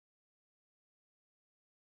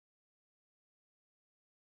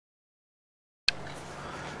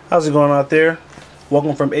How's it going out there?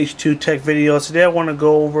 Welcome from H2TechVideos. Today I want to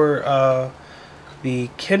go over the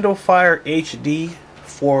Kindle Fire HD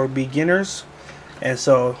for beginners. And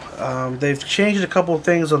so they've changed a couple of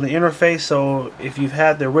things on the interface. So if you've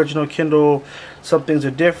had the original Kindle, some things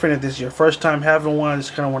are different. If this is your first time having one, I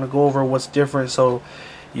just kind of want to go over what's different so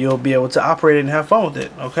you'll be able to operate it and have fun with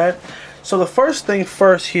it. Okay. So the first thing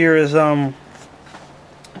first here is on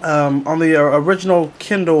the original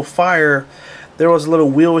Kindle Fire, there was a little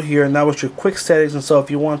wheel here, and that was your quick settings. And so if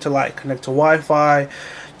you want to like connect to Wi-Fi,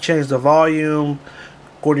 change the volume,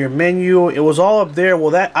 go to your menu, it was all up there. Well,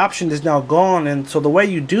 that option is now gone, and so the way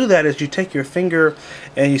you do that is you take your finger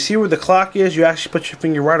and you see where the clock is. You actually put your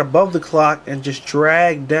finger right above the clock and just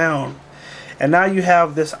drag down, and now you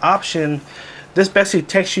have this option. This basically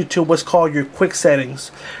takes you to what's called your quick settings.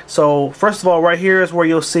 So first of all, right here is where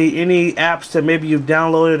you'll see any apps that maybe you've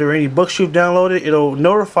downloaded or any books you've downloaded. It'll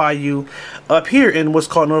notify you up here in what's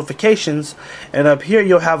called notifications, and up here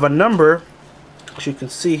you'll have a number, as you can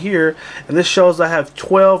see here, and this shows I have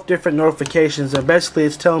 12 different notifications, and basically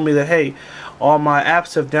it's telling me that, hey, all my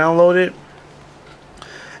apps have downloaded.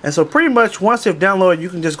 And so pretty much once they've downloaded, you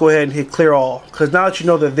can just go ahead and hit clear all, because now that you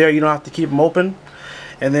know they're there, you don't have to keep them open.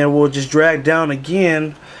 And then we'll just drag down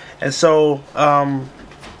again. And so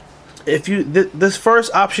if you this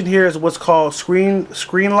first option here is what's called screen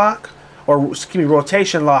lock, or excuse me,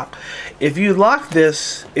 rotation lock. If you lock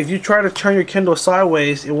this, if you try to turn your Kindle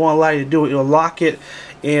sideways, it won't allow you to do it. It'll lock it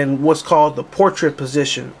in what's called the portrait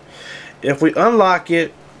position. If we unlock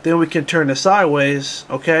it, then we can turn it sideways,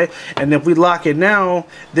 okay? And if we lock it now,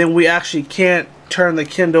 then we actually can't turn the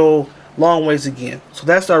Kindle long ways again. So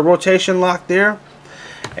that's our rotation lock there.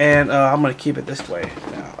 And I'm going to keep it this way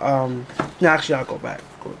now. Actually, I'll go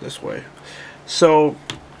this way. So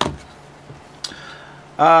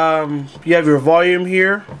you have your volume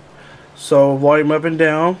here. So volume up and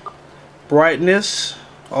down. Brightness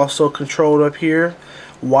also controlled up here.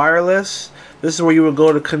 Wireless. This is where you would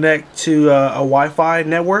go to connect to a Wi-Fi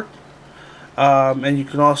network. And you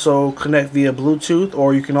can also connect via Bluetooth,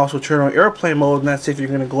 or you can also turn on airplane mode, and that's if you're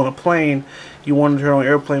going to go on a plane, you want to turn on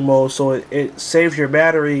airplane mode, so it saves your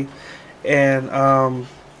battery and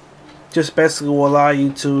just basically will allow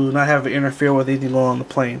you to not have it interfere with anything going on the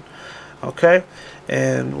plane. Okay,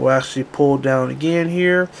 and we'll actually pull down again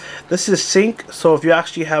here. This is sync, so if you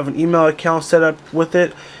actually have an email account set up with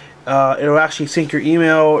it, it'll actually sync your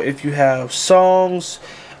email. If you have songs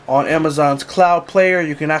on Amazon's Cloud Player,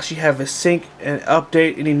 you can actually have it sync and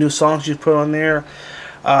update any new songs you put on there.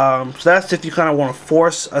 So that's if you kind of want to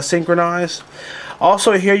force a synchronize.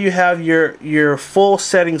 Also here you have your full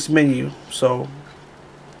settings menu. So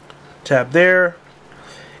tap there,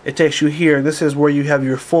 it takes you here. This is where you have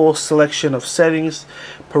your full selection of settings,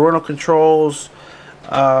 parental controls,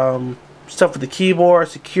 stuff with the keyboard,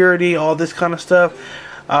 security, all this kind of stuff.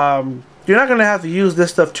 You're not going to have to use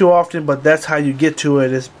this stuff too often, but that's how you get to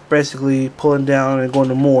it, is basically pulling down and going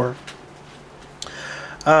to more.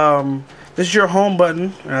 This is your home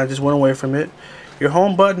button, and I just went away from it. Your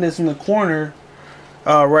home button is in the corner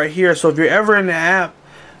right here. So if you're ever in the app,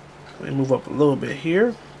 let me move up a little bit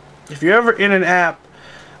here. If you're ever in an app,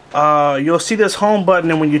 you'll see this home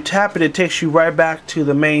button, and when you tap it, it takes you right back to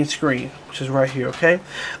the main screen, which is right here. Okay,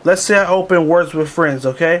 let's say I open Words with Friends.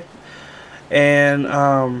 Okay,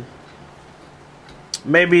 and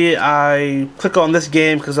maybe I click on this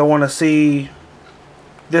game because I want to see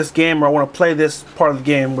this game, or I want to play this part of the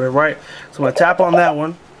game, right? So I'm going to tap on that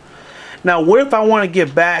one. Now what if I want to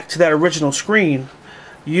get back to that original screen?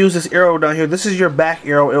 Use this arrow down here. This is your back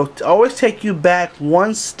arrow. It'll always take you back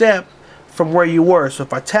one step from where you were. So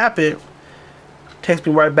if I tap it, it takes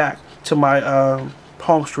me right back to my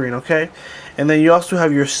home screen. Okay, and then you also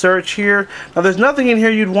have your search here. Now there's nothing in here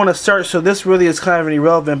you'd want to search, so this really is kind of an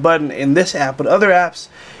irrelevant button in this app, but other apps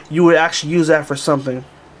you would actually use that for something.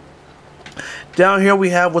 Down here we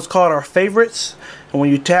have what's called our favorites, and when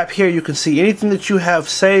you tap here you can see anything that you have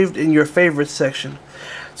saved in your favorites section.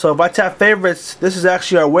 So if I tap favorites, this is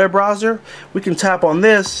actually our web browser. We can tap on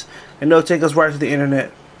this and it'll take us right to the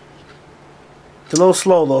internet. It's a little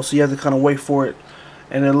slow though, so you have to kind of wait for it,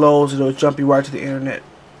 and it loads, it'll jump you right to the internet,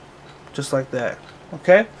 just like that.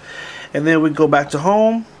 Okay, and then we go back to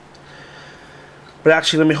home. But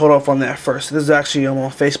actually, let me hold off on that first. This is actually, I'm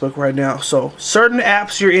on Facebook right now. So certain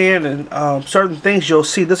apps you're in, and certain things you'll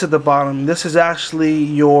see this at the bottom. This is actually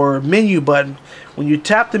your menu button. When you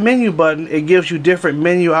tap the menu button, it gives you different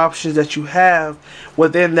menu options that you have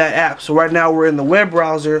within that app. So right now we're in the web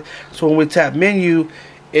browser. So when we tap menu,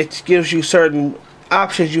 it gives you certain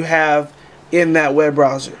options you have in that web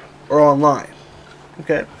browser or online.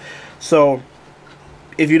 Okay, so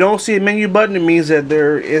if you don't see a menu button, it means that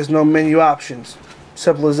there is no menu options.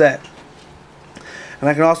 Simple as that. And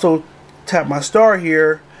I can also tap my star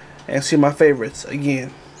here and see my favorites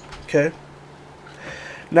again. Okay.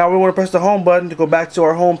 Now we want to press the home button to go back to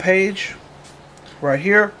our home page. Right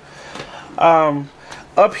here.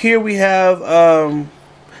 Up here we have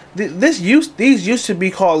these used to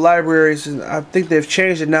be called libraries, and I think they've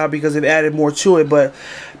changed it now because they've added more to it. But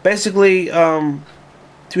basically,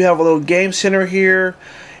 we have a little game center here.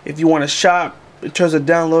 If you want to shop in terms of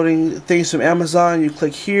downloading things from Amazon, you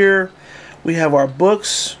click here. We have our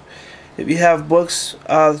books. If you have books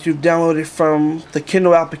that you've downloaded from the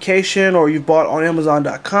Kindle application or you've bought on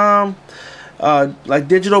Amazon.com, like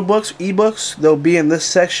digital books, ebooks, they'll be in this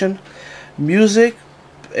section. Music,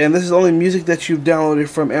 and this is only music that you've downloaded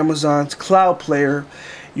from Amazon's cloud player.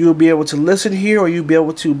 You'll be able to listen here, or you'll be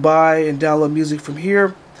able to buy and download music from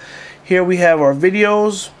here. Here we have our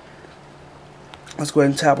videos. Let's go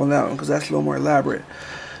ahead and tap on that one because that's a little more elaborate.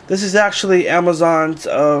 This is actually Amazon's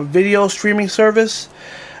video streaming service.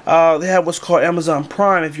 They have what's called Amazon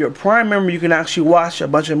Prime. If you're a Prime member, you can actually watch a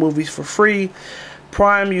bunch of movies for free.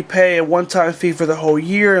 Prime, you pay a one-time fee for the whole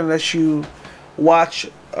year unless you watch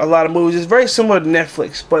a lot of movies. It's very similar to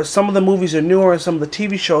Netflix, but some of the movies are newer and some of the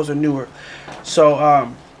TV shows are newer. So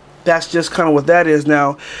that's just kind of what that is.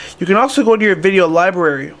 Now, you can also go to your video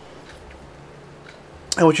library.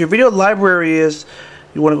 And what your video library is,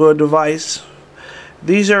 you want to go to device.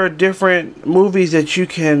 These are different movies that you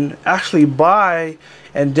can actually buy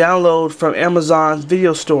and download from Amazon's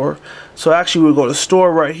video store. So actually we'll go to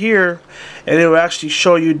store right here, and it will actually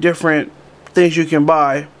show you different things you can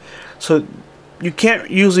buy. So you can't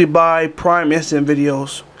usually buy Prime Instant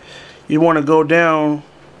videos. You want to go down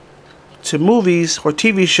to movies or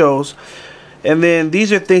TV shows, and then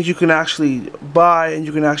these are things you can actually buy and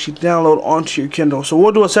you can actually download onto your Kindle. So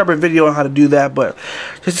we'll do a separate video on how to do that, but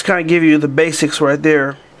just to kind of give you the basics right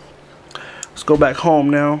there. Let's go back home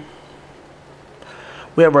now.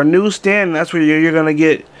 We have our newsstand, and that's where you're going to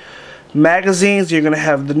get magazines. You're going to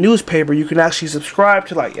have the newspaper. You can actually subscribe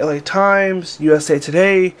to like LA Times, USA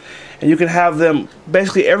Today, and you can have them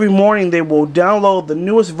basically every morning. They will download the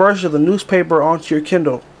newest version of the newspaper onto your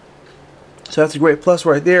Kindle. So that's a great plus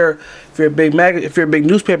right there. If you're a big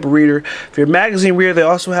newspaper reader, if you're a magazine reader, they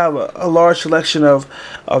also have a large selection of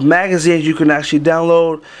magazines you can actually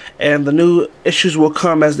download, and the new issues will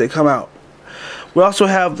come as they come out. We also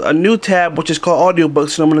have a new tab which is called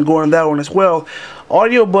Audiobooks, and I'm going to go on that one as well.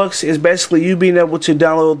 Audiobooks is basically you being able to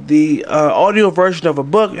download the audio version of a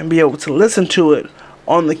book and be able to listen to it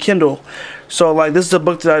on the Kindle. So like this is a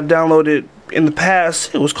book that I downloaded in the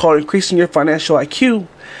past. It was called Increasing Your Financial IQ.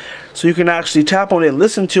 So you can actually tap on it,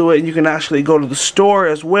 listen to it, and you can actually go to the store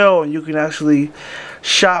as well, and you can actually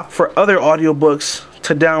shop for other audiobooks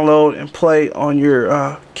to download and play on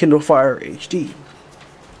your Kindle Fire HD.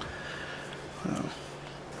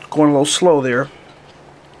 Going a little slow there,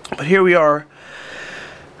 but here we are.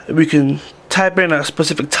 We can type in a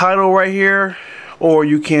specific title right here, or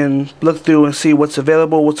you can look through and see what's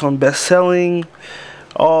available, what's on best-selling,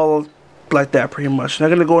 all like that pretty much. Not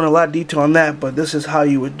going to go into a lot of detail on that, but this is how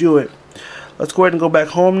you would do it. Let's go ahead and go back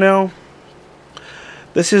home now.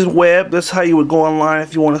 This is web. This is how you would go online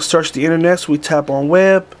if you want to search the internet. So we tap on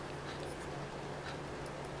web.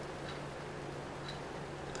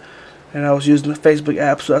 And I was using the Facebook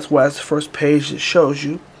app, so that's why it's the first page that shows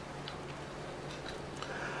you.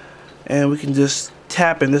 And we can just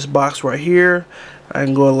tap in this box right here. I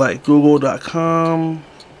can go to like google.com,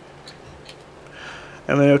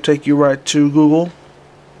 and then it'll take you right to Google.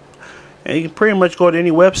 And you can pretty much go to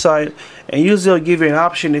any website, and usually it'll give you an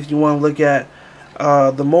option if you want to look at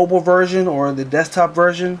the mobile version or the desktop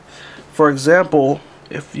version. For example,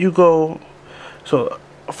 if you go, so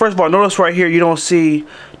first of all, notice right here you don't see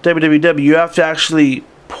www. You have to actually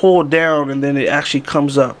pull down, and then it actually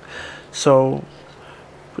comes up. So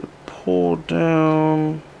pull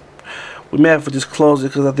down. We may have to just close it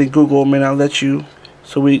because I think Google may not let you.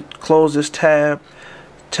 So we close this tab,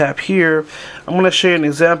 tap here. I'm going to show you an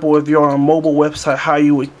example if you're on a mobile website how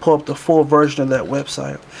you would pull up the full version of that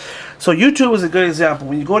website. So YouTube is a good example.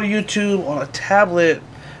 When you go to YouTube on a tablet,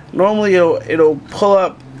 normally it'll pull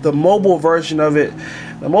up the mobile version of it.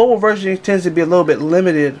 The mobile version tends to be a little bit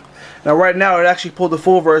limited. Now right now it actually pulled the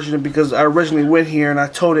full version because I originally went here and I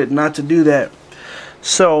told it not to do that.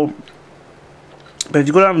 So, but if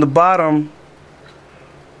you go down to the bottom,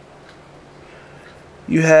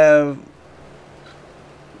 you have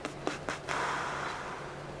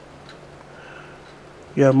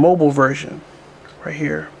mobile version right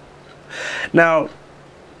here. Now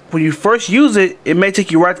when you first use it, it may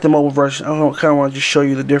take you right to the mobile version. I kind of want to just show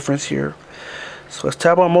you the difference here. So let's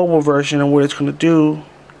tap on mobile version, and what it's going to do,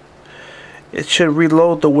 it should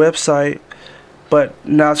reload the website, but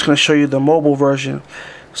now it's going to show you the mobile version.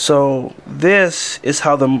 So this is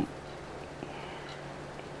how the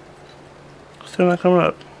still not coming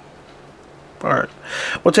up. Alright,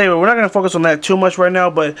 well, tell you what, we're not going to focus on that too much right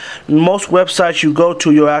now, but most websites you go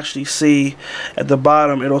to, you'll actually see at the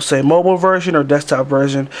bottom, it'll say mobile version or desktop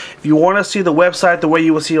version. If you want to see the website the way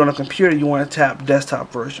you would see it on a computer, you want to tap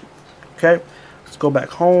desktop version. Okay, let's go back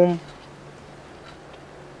home.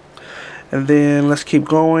 And then let's keep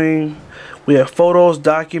going. We have photos,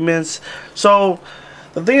 documents. So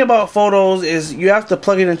the thing about photos is you have to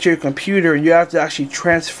plug it into your computer, and you have to actually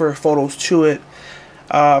transfer photos to it.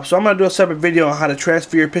 So I'm going to do a separate video on how to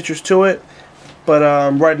transfer your pictures to it, but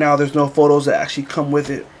right now there's no photos that actually come with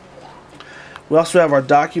it. We also have our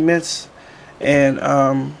documents, and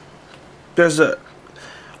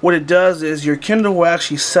what it does is your Kindle will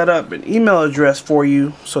actually set up an email address for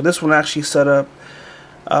you. So this one actually set up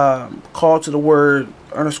call to the word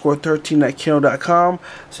 _13@kindle.com,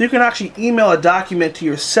 so you can actually email a document to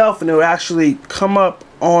yourself, and it will actually come up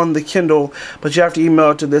on the Kindle, but you have to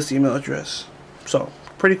email it to this email address. So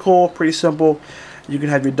pretty cool, pretty simple. You can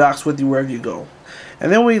have your docs with you wherever you go.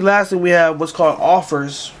 And then lastly we have what's called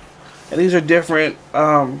offers, and these are different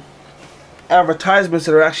advertisements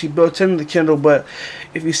that are actually built into the Kindle. But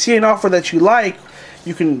if you see an offer that you like,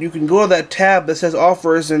 you can go to that tab that says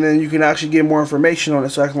offers, and then you can actually get more information on it.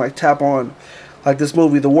 So I can like tap on like this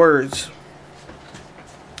movie, The Words,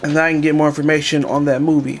 and then I can get more information on that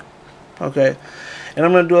movie. Okay, and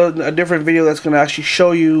I'm going to do a different video that's going to actually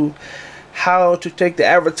show you how to take the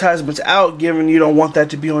advertisements out, given you don't want that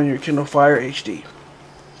to be on your Kindle Fire HD.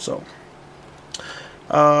 So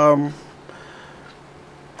we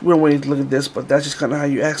don't need to look at this, but that's just kind of how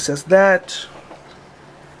you access that.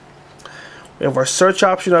 We have our search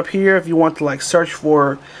option up here. If you want to like search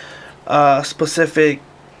for a specific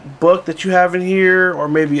book that you have in here, or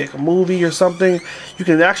maybe like a movie or something, you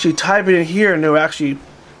can actually type it in here and it'll actually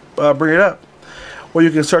bring it up. Or you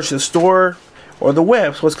can search the store or the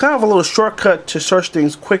web. So it's kind of a little shortcut to search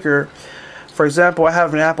things quicker. For example, I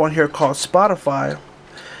have an app on here called Spotify,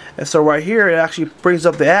 and so right here it actually brings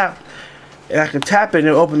up the app, and I can tap it and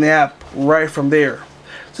it'll open the app right from there.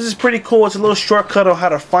 So this is pretty cool. It's a little shortcut on how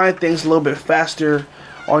to find things a little bit faster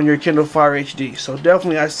on your Kindle Fire HD. So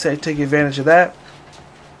definitely I say take advantage of that.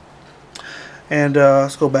 And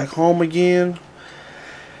let's go back home again.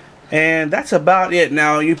 And that's about it.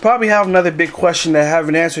 Now, you probably have another big question that I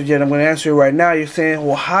haven't answered yet. I'm going to answer it right now. You're saying,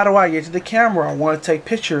 well, how do I get to the camera? I want to take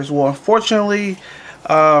pictures. Well, unfortunately,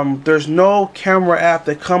 there's no camera app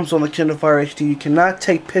that comes on the Kindle Fire HD. You cannot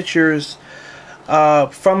take pictures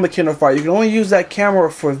from the Kindle Fire. You can only use that camera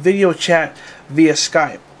for video chat via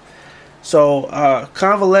Skype. So,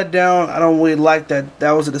 kind of a letdown. I don't really like that.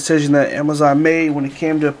 That was a decision that Amazon made when it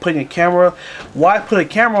came to putting a camera. Why put a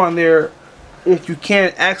camera on there if you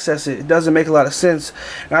can't access it? It doesn't make a lot of sense.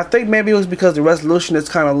 And I think maybe it was because the resolution is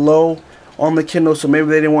kind of low on the Kindle, so maybe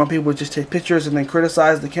they didn't want people to just take pictures and then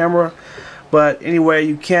criticize the camera. But anyway,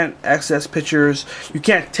 you can't access pictures. You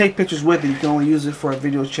can't take pictures with it. You can only use it for a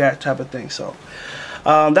video chat type of thing. So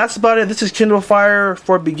that's about it. This is Kindle Fire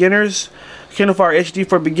for beginners. Kindle Fire HD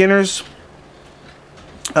for beginners.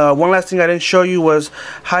 One last thing I didn't show you was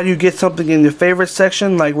how do you get something in your favorite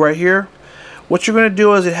section, like right here. What you're going to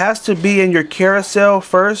do is it has to be in your carousel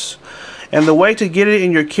first, and the way to get it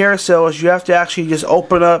in your carousel is you have to actually just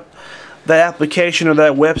open up that application or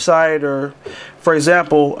that website. Or for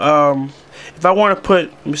example, if I want to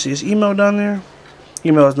put, let me see, is email down there?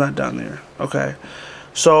 Email is not down there. Okay,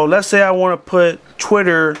 so let's say I want to put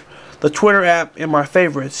Twitter, the Twitter app, in my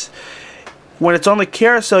favorites. When it's on the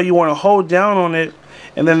carousel, you want to hold down on it,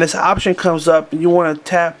 and then this option comes up, and you want to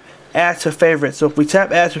tap add to favorites. So if we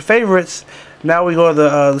tap add to favorites, now we go to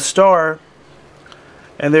the star,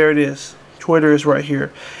 and there it is. Twitter is right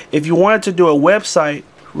here. If you wanted to do a website,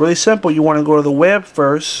 really simple, you want to go to the web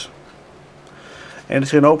first, and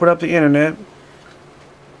it's going to open up the internet.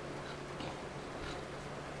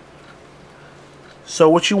 So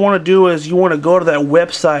what you want to do is you want to go to that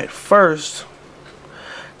website first.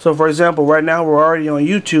 So for example, right now we're already on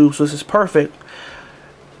YouTube, so this is perfect.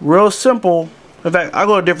 Real simple. In fact, I'll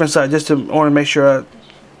go to a different site just to want to make sure I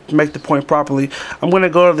make the point properly. I'm going to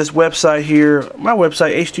go to this website here, my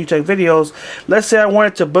website, H2TechVideos. Let's say I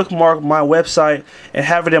wanted to bookmark my website and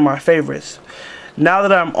have it in my favorites. Now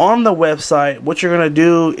that I'm on the website, what you're going to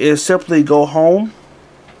do is simply go home.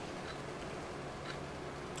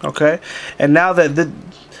 Okay, and now that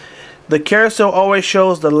the carousel always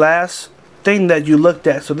shows the last thing that you looked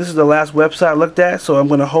at. So this is the last website I looked at, so I'm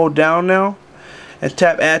going to hold down now, and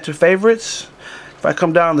tap add to favorites. If I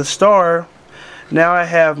come down the star, now I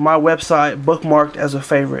have my website bookmarked as a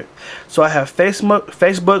favorite. So I have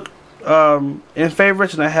Facebook in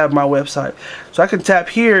favorites, and I have my website. So I can tap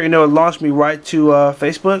here and it will launch me right to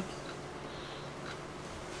Facebook.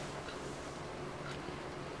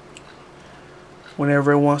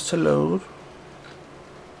 Whenever it wants to load.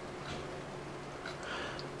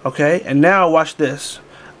 Okay, and now watch this.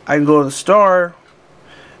 I can go to the star,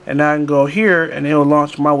 and I can go here, and it will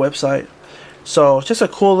launch my website. So it's just a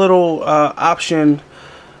cool little option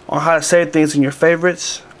on how to save things in your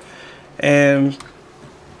favorites. And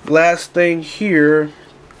last thing here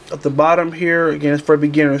at the bottom here, again, is for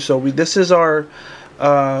beginners. So this is our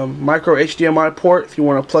micro HDMI port if you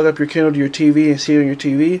want to plug up your Kindle to your TV and see it on your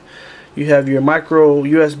TV. You have your micro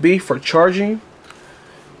USB for charging.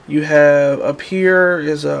 You have up here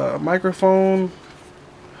is a microphone.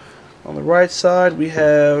 On the right side we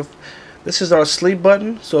have, this is our sleep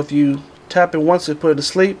button. So if you tap it once to put it to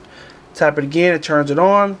sleep, tap it again, it turns it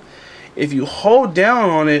on. If you hold down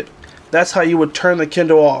on it, that's how you would turn the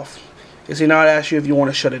Kindle off. You see, now it asks you if you want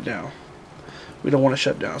to shut it down. We don't want to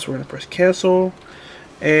shut down, so we're going to press cancel.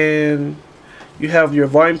 And you have your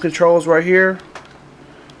volume controls right here.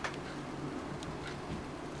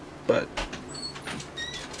 But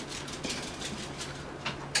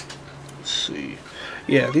let's see.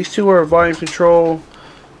 Yeah, these two are volume control.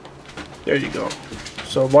 There you go.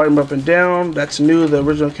 So volume up and down. That's new. The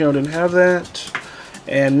original Kindle didn't have that.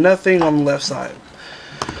 And nothing on the left side.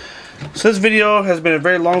 So this video has been a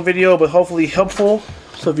very long video, but hopefully helpful.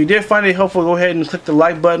 So if you did find it helpful, go ahead and click the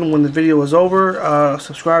like button when the video is over.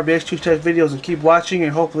 Subscribe to H2TechVideos and keep watching.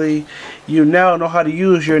 And hopefully you now know how to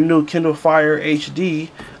use your new Kindle Fire HD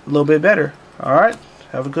a little bit better. Alright,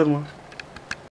 have a good one.